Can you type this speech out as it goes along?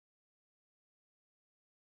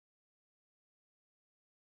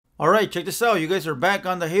Alright, check this out. You guys are back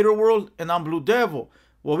on the Hater World, and I'm Blue Devil.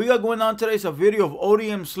 What we got going on today is a video of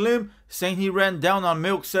ODM Slim saying he ran down on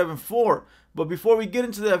Milk74. But before we get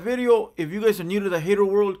into that video, if you guys are new to the Hater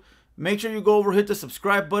World, make sure you go over, hit the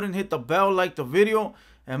subscribe button, hit the bell, like the video,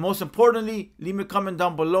 and most importantly, leave me a comment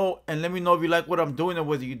down below and let me know if you like what I'm doing or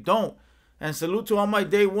whether you don't. And salute to all my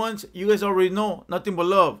day ones. You guys already know, nothing but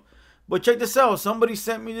love. But check this out. Somebody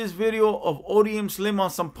sent me this video of ODM Slim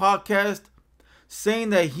on some podcast saying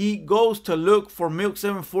that he goes to look for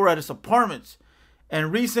Milk74 at his apartments.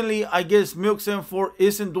 And recently, I guess Milk74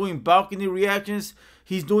 isn't doing balcony reactions.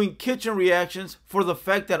 He's doing kitchen reactions for the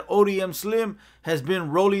fact that ODM Slim has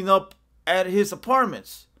been rolling up at his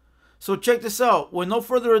apartments. So check this out. With no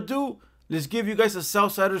further ado, let's give you guys a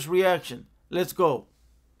Southsider's reaction. Let's go.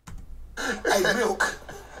 Hey, Milk,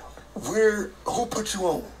 who put you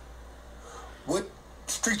on? What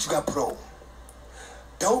street you got put on?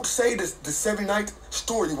 Don't say the 79th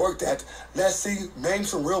store you worked at. Let's see, name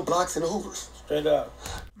some real blocks in the Hoovers. Straight up.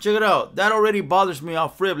 Check it out. That already bothers me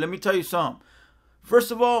off rip. Let me tell you something.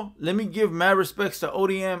 First of all, let me give mad respects to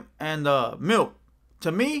ODM and Milk.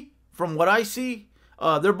 To me, from what I see,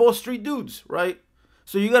 they're both street dudes, right?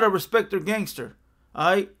 So you gotta respect their gangster,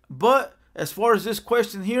 alright? But as far as this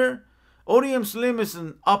question here, ODM Slim is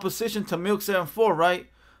in opposition to Milk74,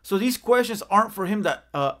 right? So these questions aren't for him to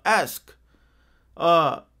ask.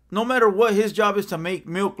 No matter what, his job is to make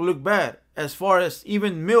Milk look bad. As far as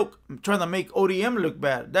even Milk trying to make ODM look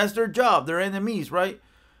bad. That's their job. They're enemies, right?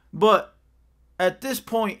 But at this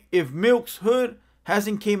point, if Milk's hood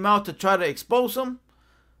hasn't came out to try to expose him,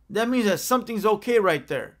 that means that something's okay right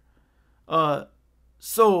there.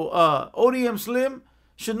 So ODM Slim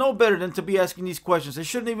should know better than to be asking these questions. It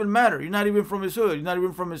shouldn't even matter. You're not even from his hood. You're not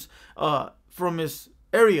even from his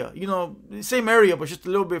area. You know, same area, but just a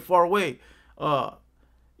little bit far away.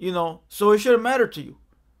 You know, so it shouldn't matter to you.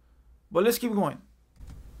 But let's keep going.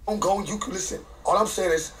 I'm going, you can listen. All I'm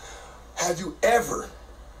saying is, have you ever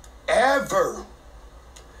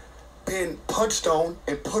been punched on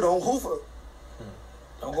and put on Hoover?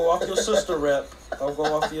 Don't go off your sister rep. Don't go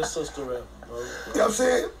off your sister rep. You know what I'm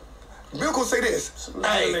saying? Milk will say this.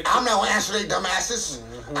 Hey, I'm not gonna answer they dumbasses.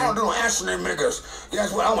 I don't do no answering them niggas.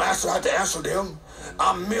 Guess what? I don't have to answer them.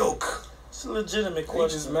 I'm Milk. It's a legitimate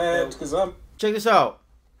question. He's mad because I'm... Check this out.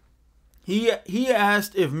 He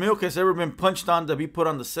asked if Milk has ever been punched on to be put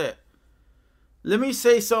on the set. Let me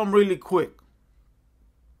say something really quick.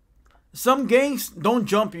 Some gangs don't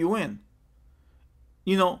jump you in.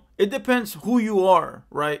 You know, it depends who you are,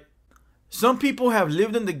 right? Some people have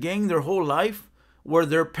lived in the gang their whole life, where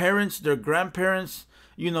their parents, their grandparents,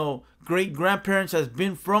 you know, great-grandparents has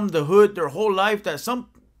been from the hood their whole life, that some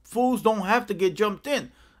fools don't have to get jumped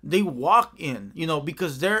in. They walk in, you know,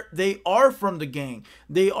 because they are from the gang.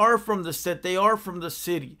 They are from the set. They are from the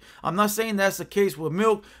city. I'm not saying that's the case with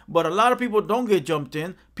Milk, but a lot of people don't get jumped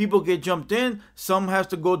in. People get jumped in. Some have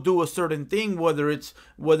to go do a certain thing, whether it's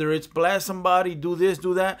blast somebody, do this,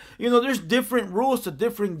 do that. You know, there's different rules to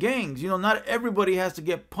different gangs. You know, not everybody has to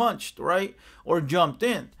get punched, right, or jumped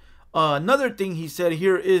in. Another thing he said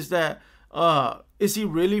here is that, is he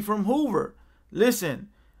really from Hoover? Listen,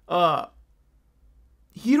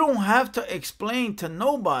 he don't have to explain to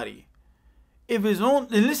nobody. If his own...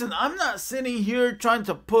 And listen, I'm not sitting here trying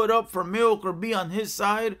to put up for Milk or be on his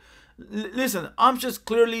side. Listen, I'm just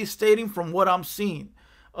clearly stating from what I'm seeing.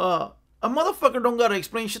 A motherfucker don't gotta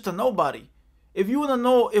explain shit to nobody. If you wanna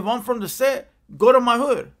know if I'm from the set, go to my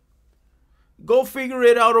hood. Go figure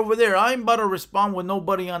it out over there. I ain't about to respond with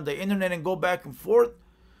nobody on the internet and go back and forth.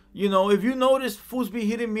 You know, if you notice, fools be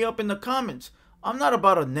hitting me up in the comments. I'm not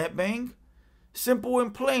about a net bang. Simple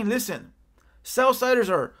and plain. Listen, Southsiders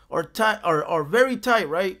are very tight,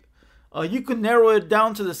 right? You can narrow it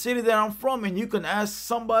down to the city that I'm from, and you can ask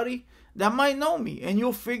somebody that might know me, and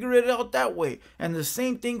you'll figure it out that way. And the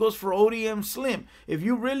same thing goes for ODM Slim. If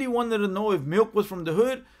you really wanted to know if Milk was from the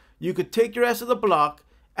hood, you could take your ass to the block,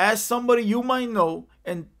 ask somebody you might know,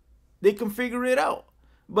 and they can figure it out.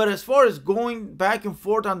 But as far as going back and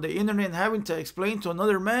forth on the internet and having to explain to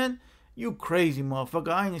another man, you crazy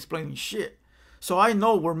motherfucker. I ain't explaining shit. So I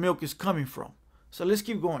know where Milk is coming from. So let's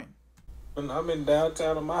keep going. And I'm in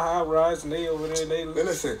downtown on my high rise, and they over there. They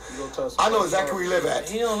listen. I know exactly where you live at.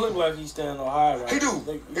 He don't look like he's standing on high rise. He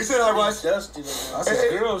do. He's still high rise. Dusty. That's a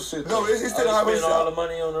girl shit. No, he's still high rise. Spending all the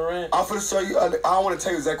money on the rent. I'm finna show you. I don't want to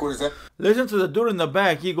tell you exactly what it's at. Listen to the dude in the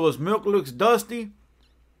back. He goes, Milk looks dusty.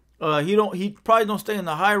 He probably don't stay in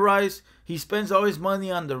the high rise. He spends all his money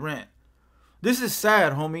on the rent. This is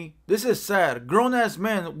sad, homie. This is sad. Grown-ass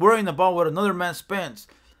men worrying about what another man spends.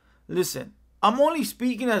 Listen, I'm only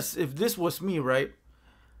speaking as if this was me, right?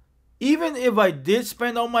 Even if I did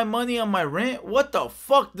spend all my money on my rent, what the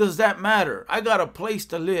fuck does that matter? I got a place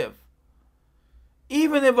to live.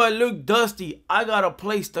 Even if I look dusty, I got a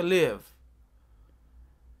place to live.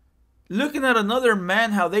 Looking at another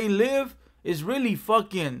man, how they live, is really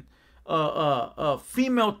fucking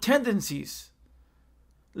female tendencies.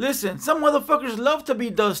 Listen, some motherfuckers love to be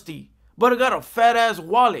dusty, but got a fat ass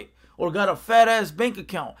wallet or got a fat ass bank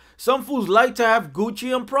account. Some fools like to have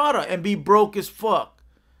Gucci and Prada and be broke as fuck.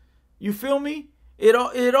 You feel me? It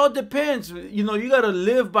all depends. You know, you gotta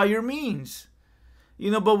live by your means. You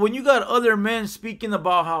know, but when you got other men speaking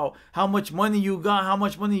about how much money you got, how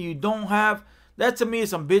much money you don't have, that to me is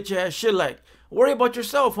some bitch ass shit. Like, worry about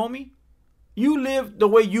yourself, homie. You live the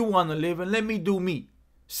way you want to live and let me do me.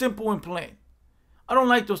 Simple and plain. I don't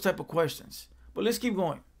like those type of questions. But let's keep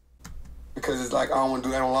going. Because it's like, I don't want to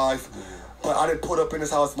do that on live. But I did put up in his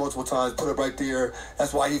house multiple times, put up right there.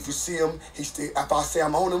 That's why if you see him, if I say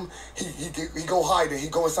I'm on him, he go hide it. He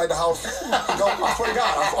go inside the house. He go, I swear to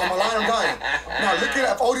God, on my line, I'm dying. Now look at it.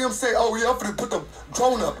 If ODM say, oh yeah, I'm finna put the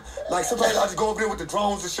drone up. Like sometimes I just go over there with the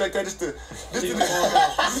drones and shit like that, just to see what's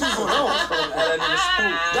going on.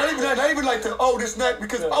 Not even like the this and that,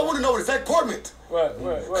 because I want to know the exact apartment. Right.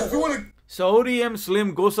 Because we want to. So ODM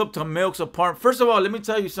Slim goes up to Milk's apartment. First of all, let me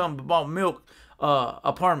tell you something about Milk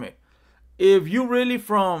apartment. If you really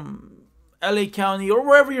from LA County or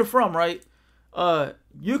wherever you're from, right?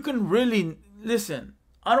 You can really, listen,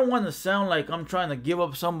 I don't want to sound like I'm trying to give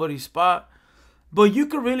up somebody's spot, but you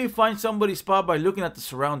can really find somebody's spot by looking at the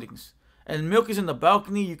surroundings. And Milk is in the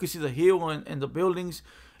balcony, you can see the hill and the buildings,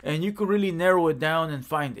 and you can really narrow it down and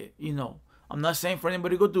find it, you know. I'm not saying for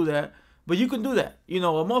anybody to go do that, but you can do that. You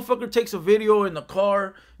know, a motherfucker takes a video in the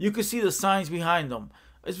car, you can see the signs behind them.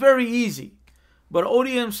 It's very easy. But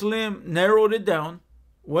ODM Slim narrowed it down,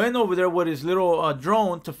 went over there with his little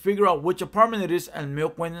drone to figure out which apartment it is, and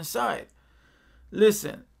Milk went inside.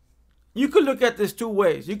 Listen, you could look at this two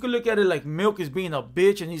ways. You could look at it like Milk is being a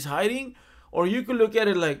bitch and he's hiding, or you could look at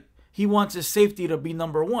it like he wants his safety to be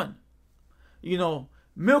number one. You know,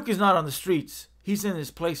 Milk is not on the streets. He's in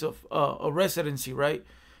his place of residency, right?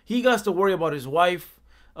 He has to worry about his wife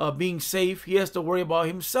being safe. He has to worry about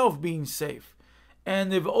himself being safe.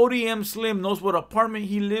 And if ODM Slim knows what apartment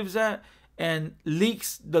he lives at and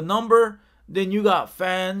leaks the number, then you got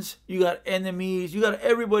fans, you got enemies, you got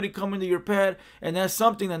everybody coming to your pad, and that's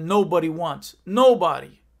something that nobody wants.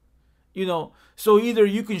 Nobody. You know, so either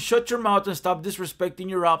you can shut your mouth and stop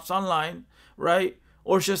disrespecting your ops online, right?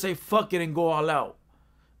 Or just say fuck it and go all out.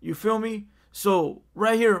 You feel me? So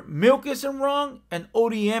right here, Milk isn't wrong and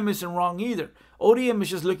ODM isn't wrong either. ODM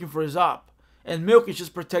is just looking for his op. And Milk is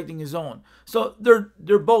just protecting his own. So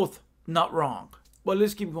they're both not wrong. But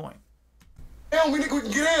let's keep going. Damn, we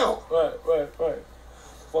can get out. Right.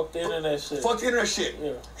 Fuck the internet shit. Fuck the internet shit.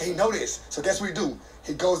 Yeah. He know this. So guess what he do?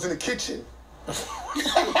 He goes in the kitchen.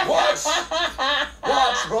 Watch,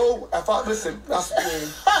 bro. Listen, that's hey,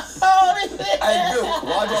 Milk,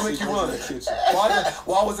 why do I make you run?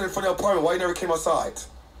 Why was it in front of the apartment? Why you never came outside?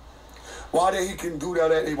 Why that he can do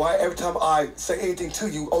that? Why every time I say anything to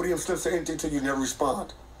you, ODM Slim say anything to you, you never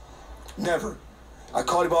respond? Never. I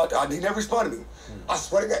called him out. He never responded to me. I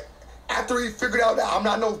swear to God. After he figured out that I'm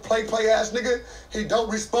not no play ass nigga, he don't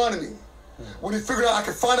respond to me. When he figured out I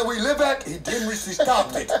could find out where he live at, he didn't. He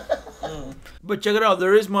stopped it. But check it out.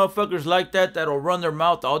 There is motherfuckers like that that'll run their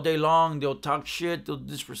mouth all day long. They'll talk shit. They'll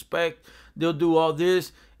disrespect. They'll do all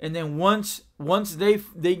this, and then once they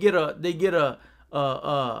get a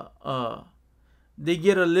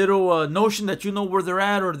little notion that you know where they're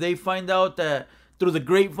at, or they find out that through the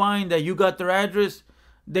grapevine that you got their address,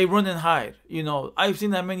 they run and hide. You know, I've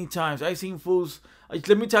seen that many times. I've seen fools.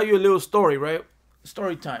 Let me tell you a little story, right?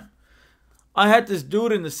 Story time. I had this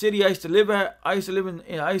dude in the city I used to live at. I used to live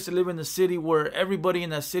in the city where everybody in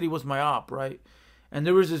that city was my op, right? And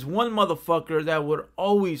there was this one motherfucker that would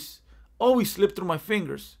always slip through my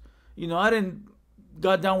fingers. You know, I didn't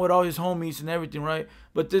got down with all his homies and everything, right?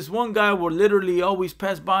 But this one guy would literally always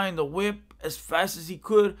pass by in the whip as fast as he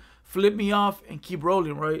could, flip me off, and keep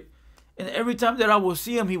rolling, right? And every time that I will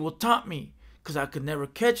see him, he will taunt me because I could never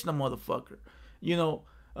catch the motherfucker. You know,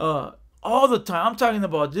 all the time. I'm talking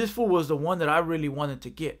about this fool was the one that I really wanted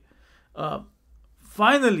to get.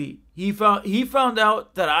 Finally, he found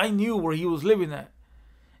out that I knew where he was living at.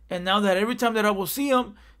 And now that every time that I will see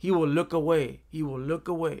him, he will look away. He will look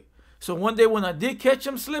away. So one day when I did catch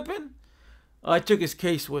him slipping, I took his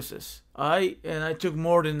K-Swisses. And I took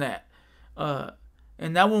more than that.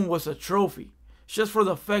 And that one was a trophy. Just for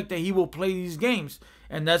the fact that he will play these games.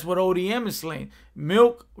 And that's what ODM is slaying.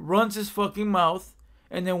 Milk runs his fucking mouth.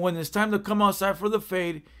 And then when it's time to come outside for the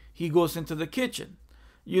fade, he goes into the kitchen.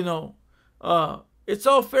 You know, it's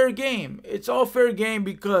all fair game. It's all fair game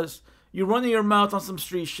because you're running your mouth on some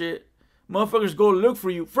street shit. Motherfuckers go look for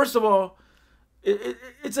you. First of all,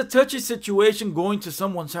 it's a touchy situation going to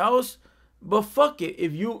someone's house, but fuck it.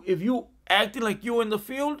 If you acting like you in the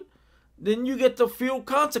field, then you get to feel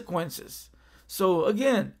consequences. So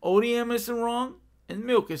again, ODM isn't wrong and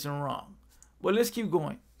Milk isn't wrong. But let's keep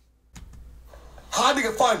going. How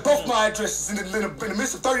nigga find both my addresses in the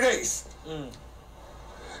midst of 30 days?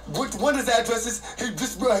 Which one of his addresses, he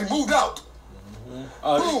moved out.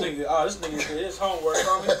 This nigga did his homework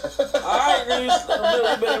on me. Alright, Milk,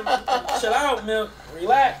 you better chill out, Milk.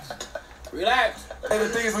 Relax. And the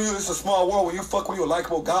thing is, it's a small world. When you fuck with you a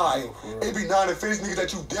likable guy, it be non-finished niggas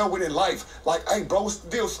that you dealt with in life. Like, hey, bro, what's the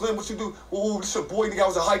deal? Slim, what you do? Ooh, this your boy, nigga. I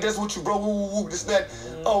was a high desk with you, bro. Ooh, this and that.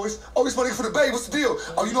 Oh, it's my nigga for the babe. What's the deal?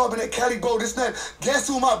 Oh, you know I've been at Cali, bro. This and that. Guess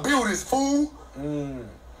who my build is, fool?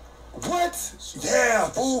 What? Yeah,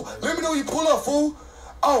 fool. Let me know you pull up, fool.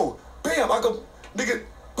 Oh, bam, I go, nigga.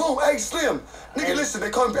 Boom, hey, Slim. Nigga, listen, they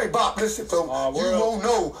call me, hey, Bob, listen, fool. You won't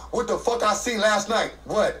know what the fuck I seen last night.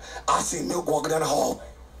 What? I seen Milk walking down the hall.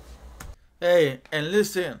 Hey, and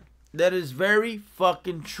listen, that is very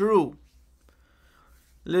fucking true.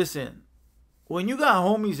 Listen, when you got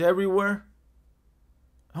homies everywhere,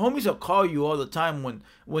 homies will call you all the time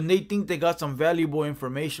when they think they got some valuable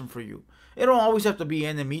information for you. It don't always have to be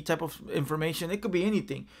enemy type of information. It could be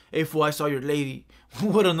anything. Hey, fool, I saw your lady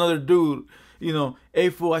with another dude. You know, hey,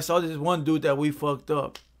 fool, I saw this one dude that we fucked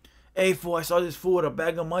up. Hey, fool, I saw this fool with a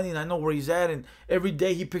bag of money and I know where he's at. And every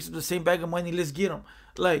day he picks up the same bag of money. Let's get him.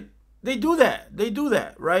 Like, they do that. They do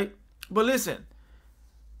that, right? But listen,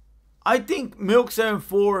 I think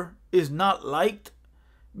Milk74 is not liked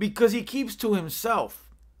because he keeps to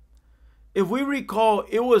himself. If we recall,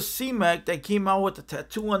 it was C-Mac that came out with the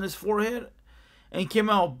tattoo on his forehead and came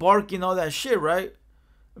out barking all that shit, right?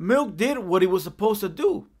 Milk did what he was supposed to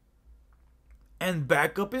do and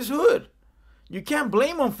back up his hood. You can't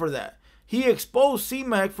blame him for that. He exposed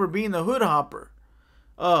C-Mac for being a hood hopper,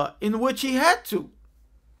 in which he had to.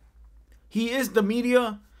 He is the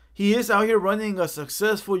media. He is out here running a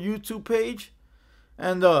successful YouTube page.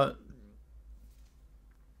 And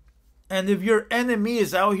if your enemy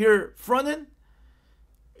is out here fronting,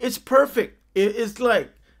 it's perfect. It's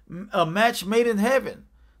like a match made in heaven.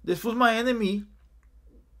 This was my enemy.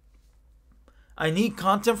 I need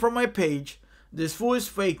content from my page. This fool is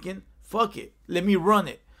faking. Fuck it. Let me run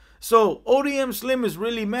it. So ODM Slim is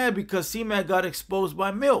really mad because C-Mac got exposed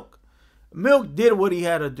by Milk. Milk did what he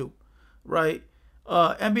had to do, right?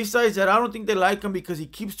 And besides that, I don't think they like him because he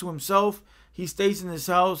keeps to himself. He stays in his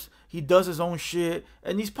house. He does his own shit.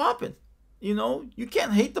 And he's popping. You know, you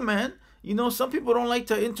can't hate the man. You know, some people don't like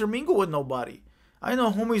to intermingle with nobody. I know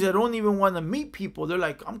homies that don't even want to meet people. They're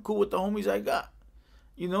like, I'm cool with the homies I got.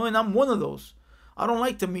 You know, and I'm one of those. I don't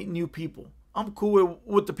like to meet new people. I'm cool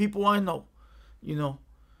with the people I know, you know.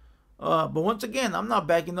 But once again, I'm not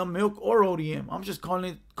backing up Milk or ODM. I'm just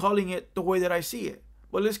calling it the way that I see it.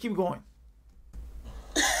 But let's keep going.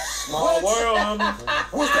 Small world, homie.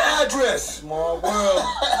 What's the address? Small world.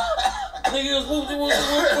 Niggas whoop.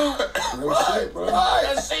 Real shit, bro.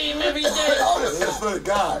 I see him every day. I swear to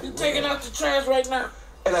God. You taking out the trash right now.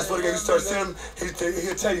 And that's what again, you start seeing him,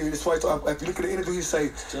 he'll tell you, that's why if you look at the interview, he'll say,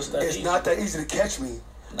 it's not that easy to catch me.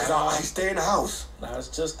 Because I stay in the house. Nah, it's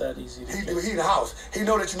just that easy. He in the house. He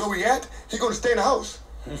know that you know where he at. He gonna stay in the house.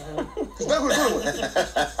 He's not gonna do it.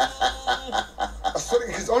 I swear,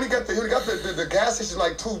 he's only got the gas station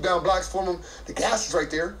like 2 down blocks from him. The gas is right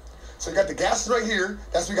there. So you got the gas right here.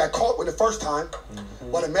 That's what he got caught with the first time.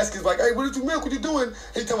 While the Mexican's like, hey, what did you milk? What you doing?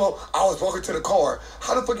 He tell me, I was walking to the car.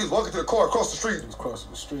 How the fuck you was walking to the car across the street? He was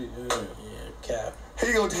crossing the street, yeah, cap.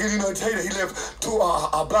 He gonna tell you he lived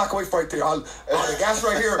a block away from right there. The gas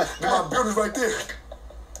right here, then my building's right there.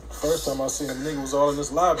 First time I seen him, nigga was all in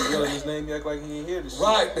this lobby yelling his name, he act like he ain't hear this shit.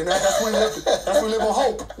 Right, and that's when he lived. That's when he lived on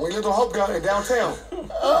Hope. When he lived on Hope down in downtown.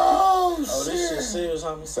 Oh, this shit serious,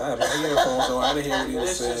 homie. So I had my earphones on. I didn't hear what he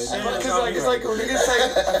was saying. It's like when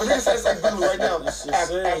niggas say it's like Boogaloo right now.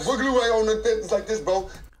 At Boogaloo right on the it's like this, bro.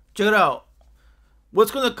 Check it out.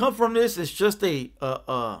 What's gonna come from this is just a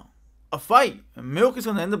fight. Milk is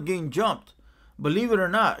gonna end up getting jumped. Believe it or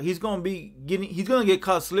not, he's gonna get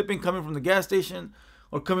caught slipping coming from the gas station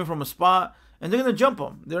or coming from a spot, and they're gonna jump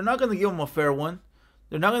him. They're not gonna give him a fair one.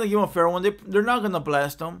 They're not gonna give him a fair one. They're not gonna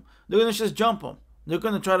blast him. They're gonna just jump him. They're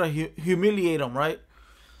gonna try to humiliate him, right?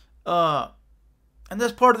 And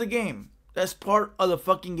that's part of the game. That's part of the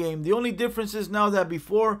fucking game. The only difference is now that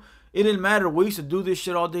before it didn't matter. We used to do this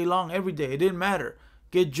shit all day long, every day. It didn't matter.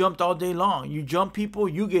 get jumped all day long. You jump people,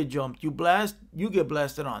 you get jumped. You blast, you get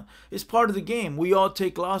blasted on. It's part of the game. We all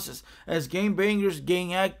take losses as gang bangers, gang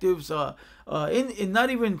actives, and not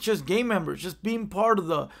even just gang members, just being part of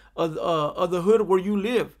the hood where you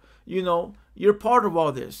live. You know, you're part of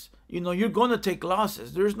all this. You know, you're gonna take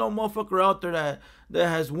losses. There's no motherfucker out there that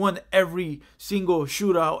has won every single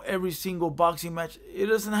shootout, every single boxing match. It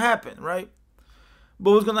doesn't happen, right?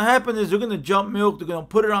 But what's gonna happen is they're gonna jump Milk. They're gonna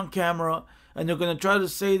put it on camera, and they're gonna try to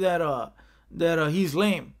say that he's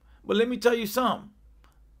lame. But let me tell you something.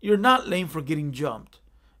 You're not lame for getting jumped.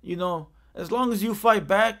 You know, as long as you fight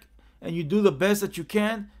back and you do the best that you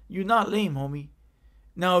can, you're not lame, homie.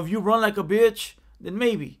 Now, if you run like a bitch, then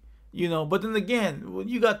maybe. You know, but then again, when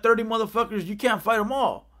you got 30 motherfuckers, you can't fight them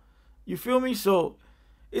all. You feel me? So,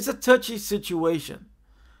 it's a touchy situation.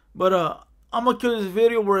 But I'm going to kill this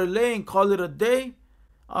video where it lay and call it a day.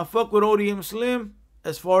 I fuck with ODM Slim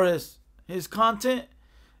as far as his content,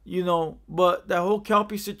 you know, but that whole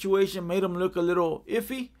Kelpie situation made him look a little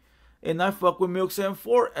iffy. And I fuck with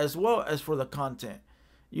Milk74 as well as for the content.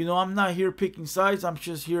 You know, I'm not here picking sides. I'm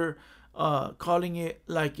just here calling it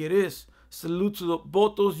like it is. Salute to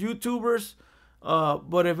both those YouTubers.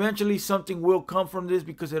 But eventually something will come from this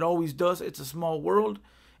because it always does. It's a small world.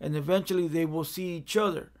 And eventually they will see each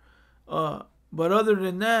other. But other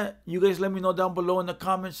than that, you guys let me know down below in the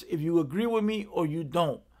comments if you agree with me or you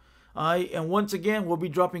don't. Alright, and once again, we'll be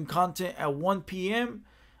dropping content at 1 p.m.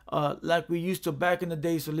 Like we used to back in the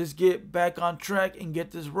day. So let's get back on track and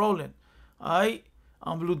get this rolling. Alright,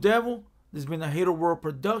 I'm Blue Devil. This has been a Hater World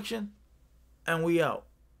production. And we out.